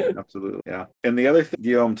 Yeah, absolutely. Yeah. And the other thing,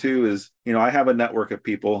 Guillaume, too, is, I have a network of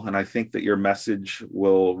people, and I think that your message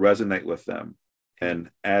will resonate with them.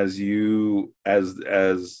 And as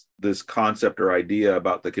this concept or idea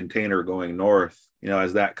about the container going north,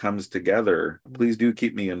 as that comes together, please do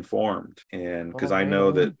keep me informed. And because I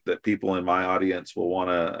know that people in my audience will want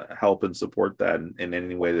to help and support that in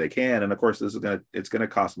any way they can. And of course, it's going to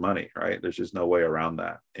cost money, right? There's just no way around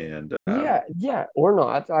that. And yeah, or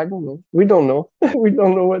not. I don't know. We don't know. We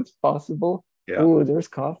don't know what's possible. Yeah. Oh, there's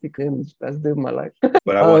coffee cream. It's the best day of my life.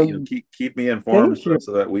 But I want you to keep me informed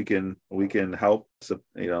so that we can help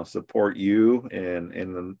support you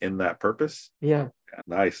in that purpose. Yeah.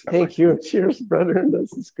 Nice. Thank you. Cheers, brother.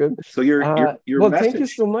 This is good. So your well, message. Thank you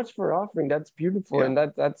so much for offering. That's beautiful, and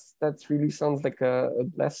that's really sounds like a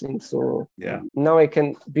blessing. So now I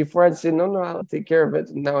can, before I'd say no, I'll take care of it.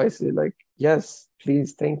 And now I say, like, yes,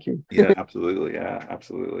 please, thank you. Yeah, absolutely. Yeah,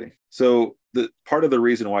 absolutely. So the part of the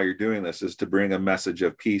reason why you're doing this is to bring a message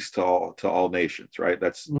of peace to all nations, right?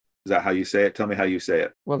 Is that how you say it? Tell me how you say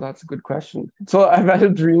it. Well, that's a good question. So I've had a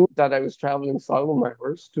dream that I was traveling south on my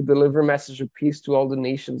horse to deliver a message of peace to all the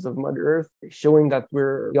nations of Mother Earth, showing that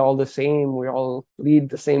we're all the same, we all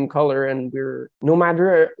bleed the same color, and no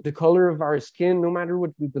matter the color of our skin, no matter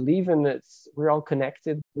what we believe in, we're all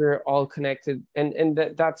connected. We're all connected. And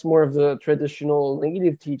that's more of the traditional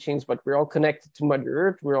native teachings, but we're all connected to Mother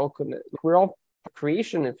Earth. We're all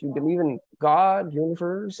creation. If you believe in God,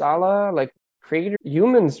 universe, Allah, like creator,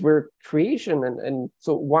 humans, we're creation, and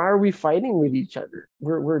so why are we fighting with each other?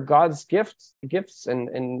 We're God's gifts,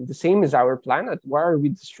 and the same as our planet. Why are we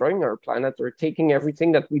destroying our planet or taking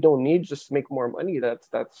everything that we don't need just to make more money?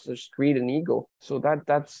 That's just create an ego. So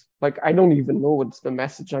that's like I don't even know what's the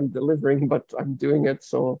message I'm delivering, but I'm doing it.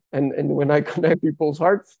 So and when I connect people's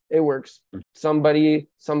hearts, it works. Somebody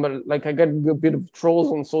like I get a bit of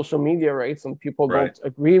trolls on social media, right? Some people Right. don't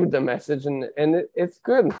agree with the message, and it's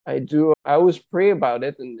good. I always pray about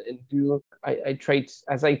it, and do I try to,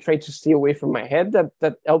 as I try to stay away from my head,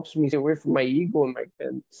 that helps me stay away from my ego,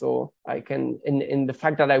 and so I can, in the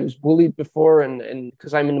fact that I was bullied before, and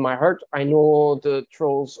because I'm in my heart, I know the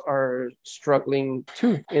trolls are struggling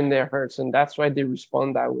too in their hearts, and that's why they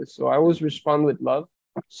respond that way. So I always respond with love.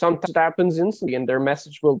 Sometimes it happens instantly and their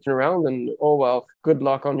message will turn around and, oh well, good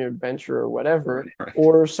luck on your adventure or whatever. Right.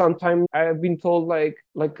 Or sometimes I've been told like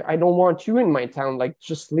I don't want you in my town, like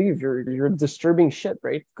just leave, you're disturbing shit,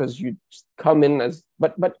 right? Because you just come in as,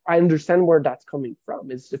 but I understand where that's coming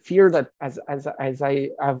from. It's the fear that as I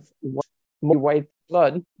have white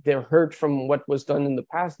blood, they're hurt from what was done in the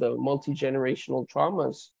past, the multi-generational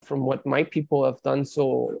traumas from what my people have done.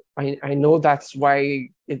 So I know that's why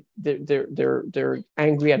they're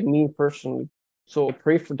angry at me personally. So I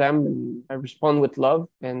pray for them and I respond with love.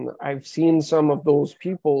 And I've seen some of those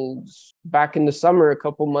people back in the summer, a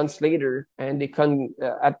couple months later, and they come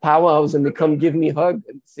at powwows and they come give me a hug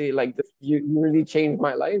and say like, you really changed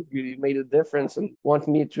my life. You made a difference, and want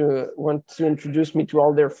to introduce me to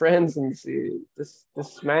all their friends and say,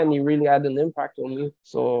 this man, you really had an impact on me.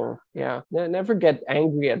 So yeah, never get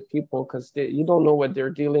angry at people because you don't know what they're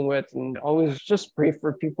dealing with, and always just pray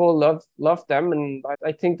for people, love them. And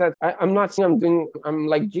I think that I'm not saying I'm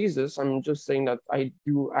like Jesus. I'm just saying that I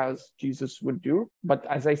do as Jesus would do. But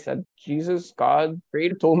as I said, Jesus, God,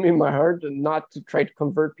 Creator told me in my heart not to try to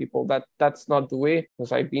convert people. That's not the way,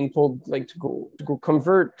 because I've been told like to go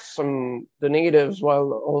convert the natives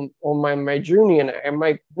while on my journey, and I'm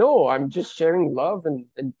like, no, I'm just sharing love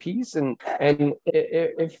and peace, and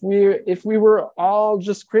if we were all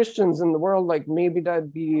just Christians in the world, like maybe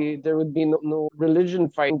there would be no religion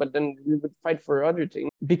fighting, but then we would fight for other things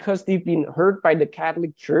because they've been hurt by the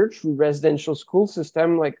Catholic Church through residential school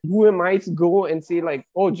system. Like, who am I to go and say like,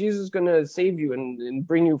 oh, Jesus is gonna save you and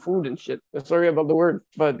bring you food and shit? Sorry about the word,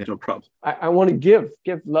 but No problem. I want to give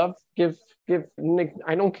love, give.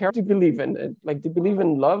 I don't care if you believe in it. Like, they believe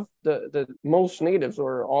in love. The most natives,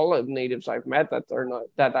 or all of natives I've met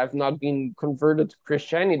that I've not been converted to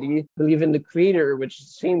Christianity, believe in the Creator, which is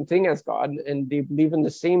the same thing as God, and they believe in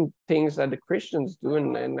the same things that the Christians do.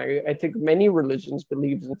 And I think many religions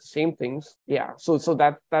believe in the same things. Yeah. So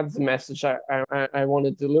that's the message I want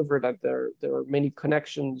to deliver, that there are many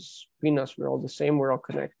connections between us. We're all the same. We're all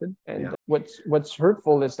connected. And what's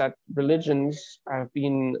hurtful is that religions have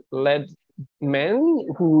been led men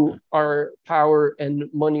who are power and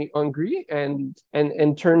money hungry, and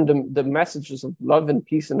turn the messages of love and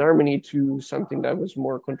peace and harmony to something that was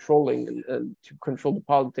more controlling, and to control the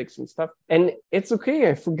politics and stuff. And it's okay.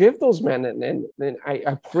 I forgive those men, and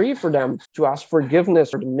I pray for them to ask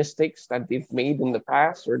forgiveness for the mistakes that they've made in the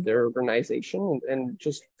past, or their organization, and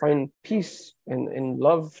just find peace and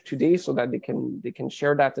love today, so that they can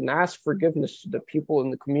share that and ask forgiveness to the people in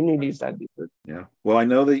the communities that they hurt. Yeah. Well, I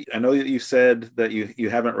know that you said that you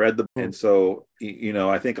haven't read the, and so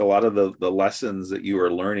I think a lot of the lessons that you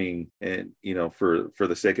are learning, and for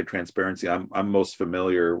the sake of transparency, I'm most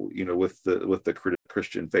familiar with the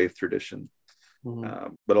Christian faith tradition.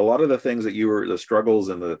 Mm-hmm. But a lot of the things that the struggles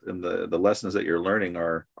and the lessons that you're learning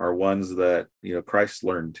are ones that Christ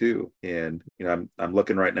learned too. And I'm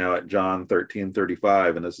looking right now at John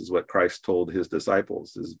 13:35, and this is what Christ told his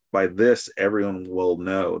disciples: is by this everyone will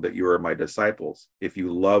know that you are my disciples, if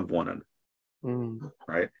you love one another.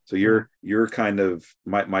 Right. So you're kind of,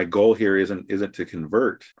 my goal here isn't to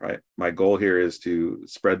convert, right? My goal here is to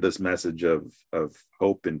spread this message of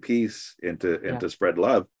hope and peace, and to spread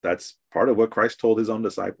love. That's part of what Christ told his own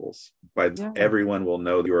disciples. Everyone will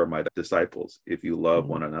know you are my disciples if you love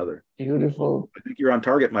one another. Beautiful. I think you're on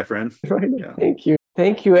target, my friend. Right. Yeah.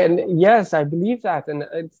 Thank you. And yes, I believe that. And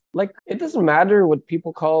it's like, it doesn't matter what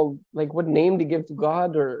people call, like, what name they give to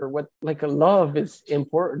God, or what, like, a love is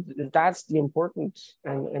important. That's the importance.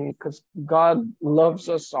 And because God loves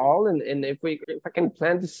us all. And if I can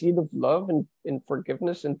plant the seed of love and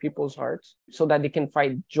forgiveness in people's hearts, so that they can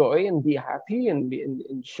find joy and be happy,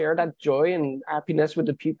 and share that joy and happiness with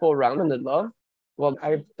the people around them, and the love. Well,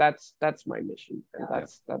 that's my mission, and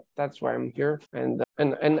that's why I'm here, and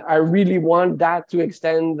I really want that to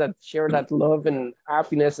extend, that share that love and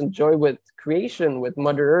happiness and joy with creation, with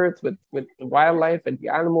Mother Earth, with the wildlife and the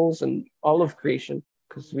animals and all of creation,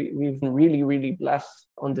 because we've been really, really blessed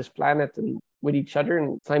on this planet and with each other,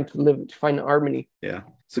 and it's time to find harmony. Yeah.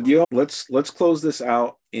 So Guillaume, let's close this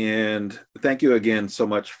out, and thank you again so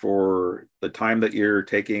much for the time that you're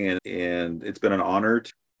taking, and it's been an honor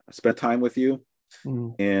spent time with you.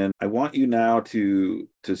 Mm. And I want you now to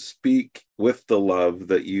speak with the love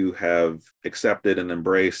that you have accepted and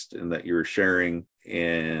embraced and that you're sharing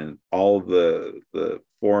in all the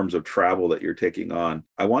forms of travel that you're taking on.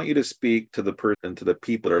 I want you to speak to the person, to the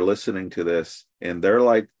people that are listening to this, and they're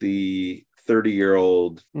like the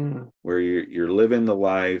 30-year-old where you're living the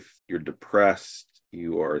life, you're depressed,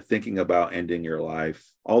 you are thinking about ending your life,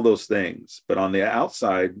 all those things. But on the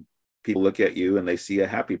outside, people look at you and they see a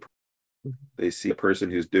happy person. They see a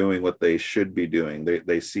person who's doing what they should be doing.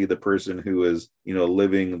 They see the person who is,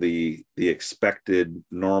 living the expected,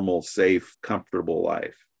 normal, safe, comfortable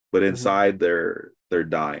life. But inside they're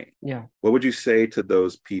dying. Yeah. What would you say to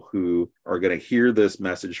those people who are going to hear this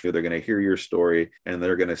message? They're going to hear your story and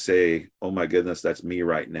they're going to say, oh my goodness, that's me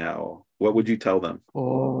right now. What would you tell them?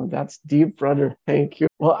 Oh, that's deep, brother. Thank you.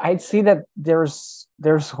 Well, I'd say that there's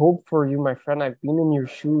hope for you, my friend. I've been in your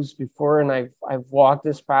shoes before, and I've walked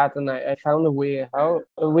this path, and I found a way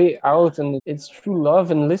out, and it's true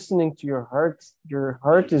love and listening to your heart. Your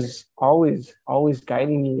heart is always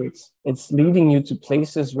guiding you. It's leading you to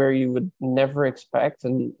places where you would never expect,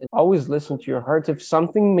 and always listen to your heart. If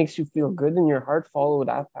something makes you feel good in your heart, follow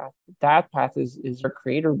that path. That path is your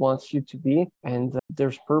creator wants you to be, and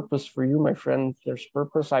there's purpose for you, my friend. There's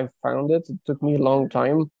purpose. I've found it. It took me a long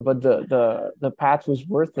time, but the path was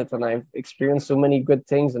worth it, and I've experienced so many good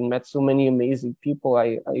things and met so many amazing people.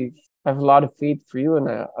 I have a lot of faith for you, and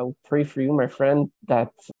I'll pray for you, my friend, that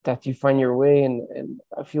you find your way. And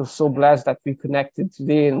I feel so blessed that we connected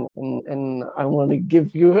today. And I want to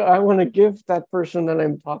give that person that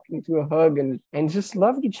I'm talking to a hug and just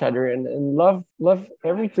love each other and love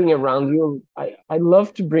everything around you. I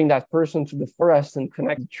love to bring that person to the forest and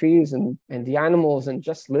connect the trees and the animals and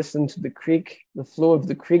just listen to the creek, the flow of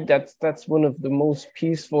the creek. That's one of the most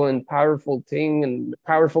peaceful and powerful thing and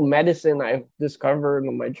powerful medicine I've discovered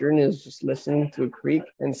on my journey, is just listening to a creek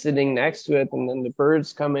and sitting next to it, and then the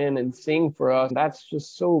birds come in and sing for us. That's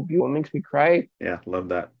just so beautiful. It makes me cry. Yeah, love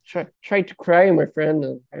that. Try to cry, my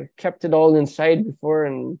friend. I kept it all inside before,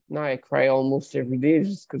 and now I cry almost every day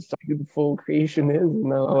just because how beautiful creation is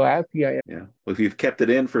and how happy I am. Yeah. Well, if you've kept it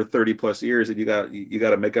in for 30 plus years, you got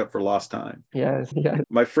to make up for lost time. Yes.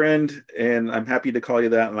 My friend, and I'm happy to call you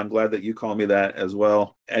that, and I'm glad that you call me that as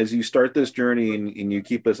well. As you start this journey and you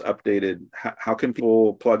keep us updated, how can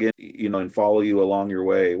people plug in, and follow you along your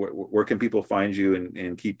way? Where can people find you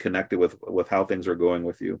and keep connected with how things are going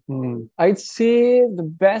with you? I'd say the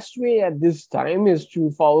best way at this time is to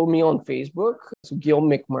follow me on Facebook. So Guillaume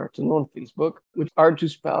McMartin on Facebook, which is hard to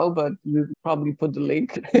spell, but you probably put the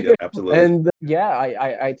link. Yeah, absolutely. And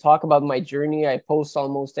I talk about my journey. I post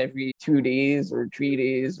almost every 2 days or 3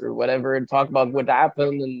 days or whatever, and talk about what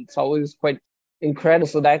happened, and it's always quite incredible.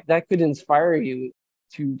 So that could inspire you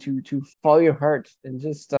to follow your heart and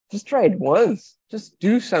just try it once. Just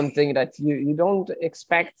do something that you don't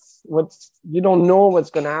expect, you don't know what's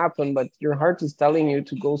going to happen, but your heart is telling you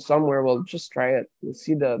to go somewhere. Well, just try it. You'll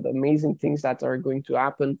see the amazing things that are going to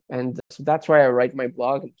happen. And so that's why I write my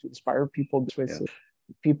blog, to inspire people this way. Yeah. So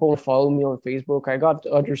people follow me on Facebook. I got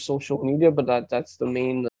other social media, but that's the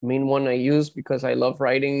main one I use because I love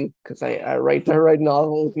writing, because I write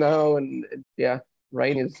novels now, and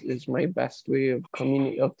writing is my best way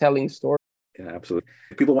of telling stories. Yeah, absolutely.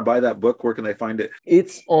 If people want to buy that book, where can they find it?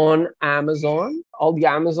 It's on Amazon. All the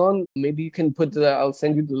Amazon. Maybe you can I'll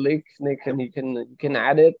send you the link, Nick, and you can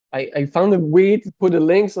add it. I found a way to put a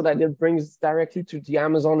link so that it brings directly to the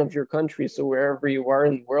Amazon of your country. So wherever you are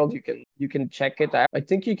in the world, you can check it out. I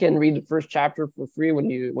think you can read the first chapter for free when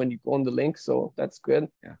you go on the link. So that's good.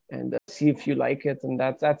 Yeah. And see if you like it. And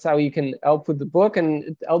that's how you can help with the book. And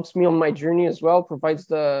it helps me on my journey as well.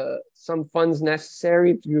 Provides some funds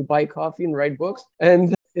necessary to buy coffee and write books.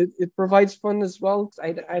 And it provides fun as well.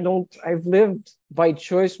 I've lived by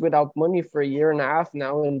choice without money for a year and a half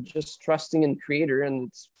now, and just trusting in creator. And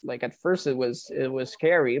it's like, at first it was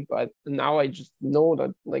scary, but now I just know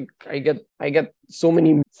that, like, I get so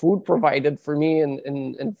many food provided for me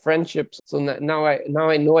and friendships. So now I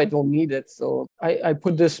know I don't need it. So I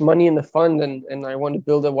put this money in the fund, and I want to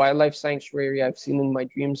build a wildlife sanctuary I've seen in my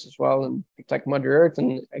dreams as well, and protect Mother Earth.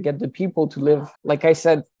 And I get the people to live, like I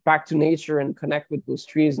said, back to nature and connect with those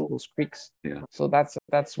trees and those creeks. Yeah. So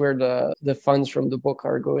that's where the funds from the book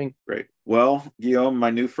are going. Great. Well, Guillaume, my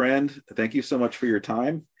new friend, thank you so much for your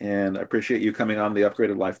time, and I appreciate you coming on the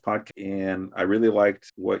Upgraded Life podcast. And I really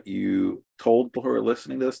liked what you told people who are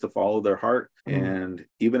listening to this to follow their heart. And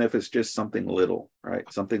even if it's just something little,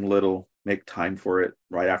 right? Something little, make time for it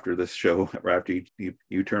right after this show, right after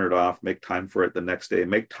you turn it off, make time for it the next day,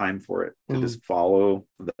 make time for it to just follow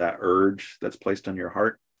that urge that's placed on your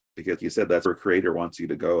heart because you said that's where Creator wants you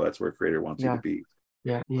to go. That's where Creator wants you to be.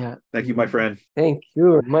 Yeah. Thank you, my friend. Thank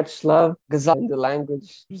you. Much love. Gazal in the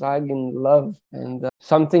language, Zagan love. And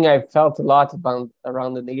something I felt a lot about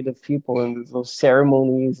around the native people and those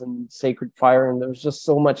ceremonies and sacred fire. And there's just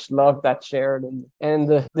so much love that's shared.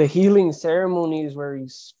 And the healing ceremonies where you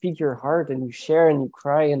speak your heart and you share and you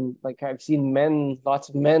cry. And like I've seen lots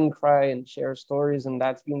of men cry and share stories. And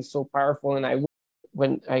that's been so powerful. And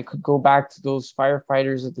when I could go back to those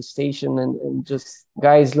firefighters at the station and just,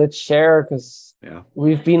 guys, let's share, because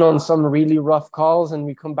we've been on some really rough calls and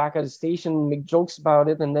we come back at the station and make jokes about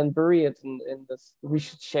it and then bury it. And we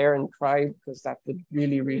should share and cry, because that would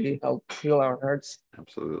really, really help heal our hearts.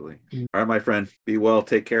 Absolutely. All right, my friend. Be well.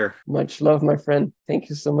 Take care. Much love, my friend. Thank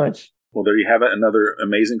you so much. Well, there you have it. Another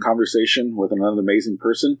amazing conversation with another amazing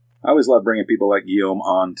person. I always love bringing people like Guillaume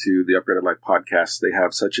on to the Upgraded Life podcast. They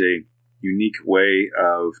have such a unique way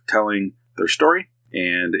of telling their story,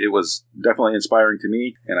 and it was definitely inspiring to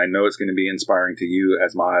me, and I know it's going to be inspiring to you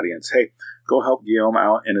as my audience. Hey, go help Guillaume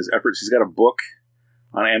out in his efforts. He's got a book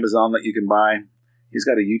on Amazon that you can buy. He's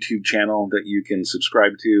got a YouTube channel that you can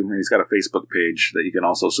subscribe to, and he's got a Facebook page that you can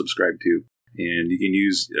also subscribe to. And you can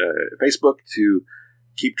use Facebook to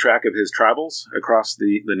keep track of his travels across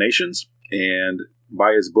the nations, and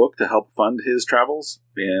buy his book to help fund his travels,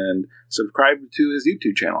 and subscribe to his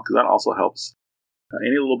YouTube channel, because that also helps.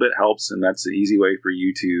 Any little bit helps, and that's the easy way for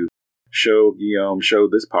you to show Guillaume, show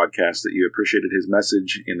this podcast that you appreciated his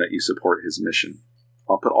message and that you support his mission.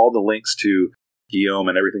 I'll put all the links to Guillaume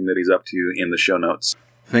and everything that he's up to in the show notes.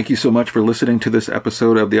 Thank you so much for listening to this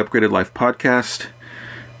episode of the Upgraded Life podcast.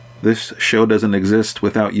 This show doesn't exist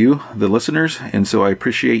without you, the listeners, and so I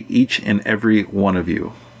appreciate each and every one of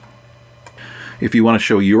you. If you want to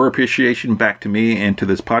show your appreciation back to me and to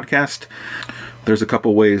this podcast, there's a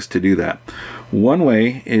couple ways to do that. One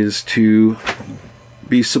way is to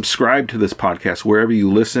be subscribed to this podcast wherever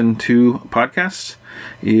you listen to podcasts.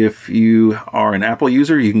 If you are an Apple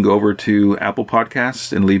user, you can go over to Apple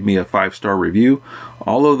Podcasts and leave me a 5-star review.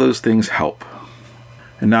 All of those things help.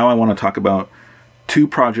 And now I want to talk about 2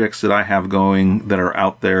 projects that I have going that are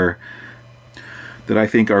out there that I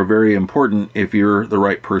think are very important if you're the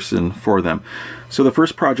right person for them. So the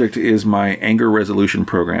first project is my anger resolution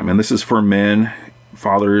program, and this is for men,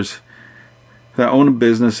 fathers that own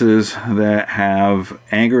businesses that have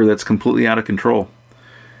anger that's completely out of control.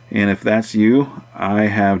 And if that's you, I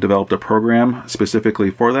have developed a program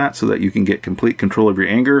specifically for that, so that you can get complete control of your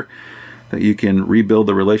anger, that you can rebuild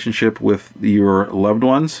the relationship with your loved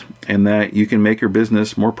ones, and that you can make your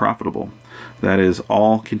business more profitable. That is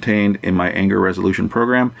all contained in my anger resolution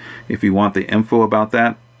program. If you want the info about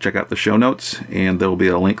that, check out the show notes, and there will be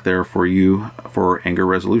a link there for you for anger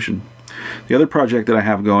resolution. The other project that I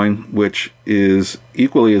have going, which is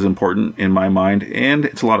equally as important in my mind, and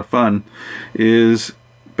it's a lot of fun, is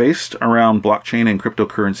based around blockchain and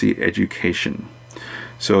cryptocurrency education.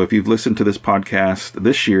 So if you've listened to this podcast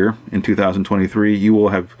this year, in 2023, you will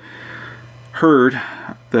have heard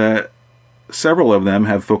that several of them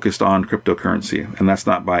have focused on cryptocurrency, and that's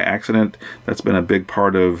not by accident. That's been a big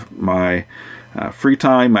part of my free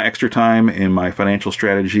time, my extra time, and my financial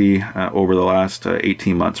strategy over the last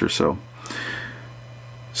 18 months or so.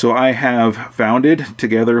 So I have founded,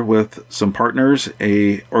 together with some partners,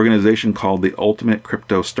 a organization called the Ultimate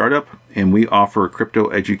Crypto Startup, and we offer crypto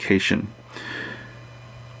education.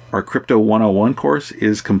 Our Crypto 101 course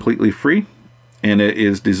is completely free, and it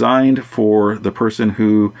is designed for the person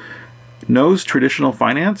who knows traditional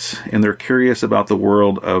finance and they're curious about the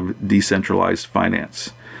world of decentralized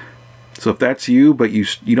finance. So if that's you, but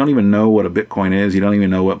you don't even know what a Bitcoin is, you don't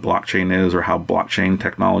even know what blockchain is or how blockchain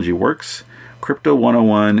technology works, Crypto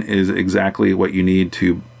 101 is exactly what you need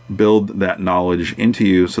to build that knowledge into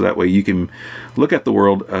you, so that way you can look at the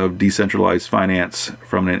world of decentralized finance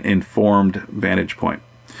from an informed vantage point.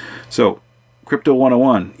 So Crypto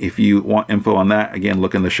 101, if you want info on that, again,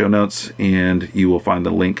 look in the show notes and you will find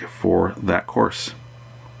the link for that course.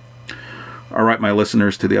 All right, my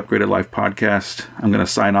listeners to the Upgraded Life podcast, I'm going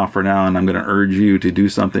to sign off for now, and I'm going to urge you to do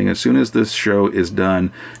something as soon as this show is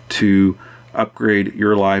done to upgrade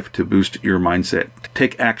your life, to boost your mindset.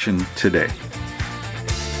 Take action today.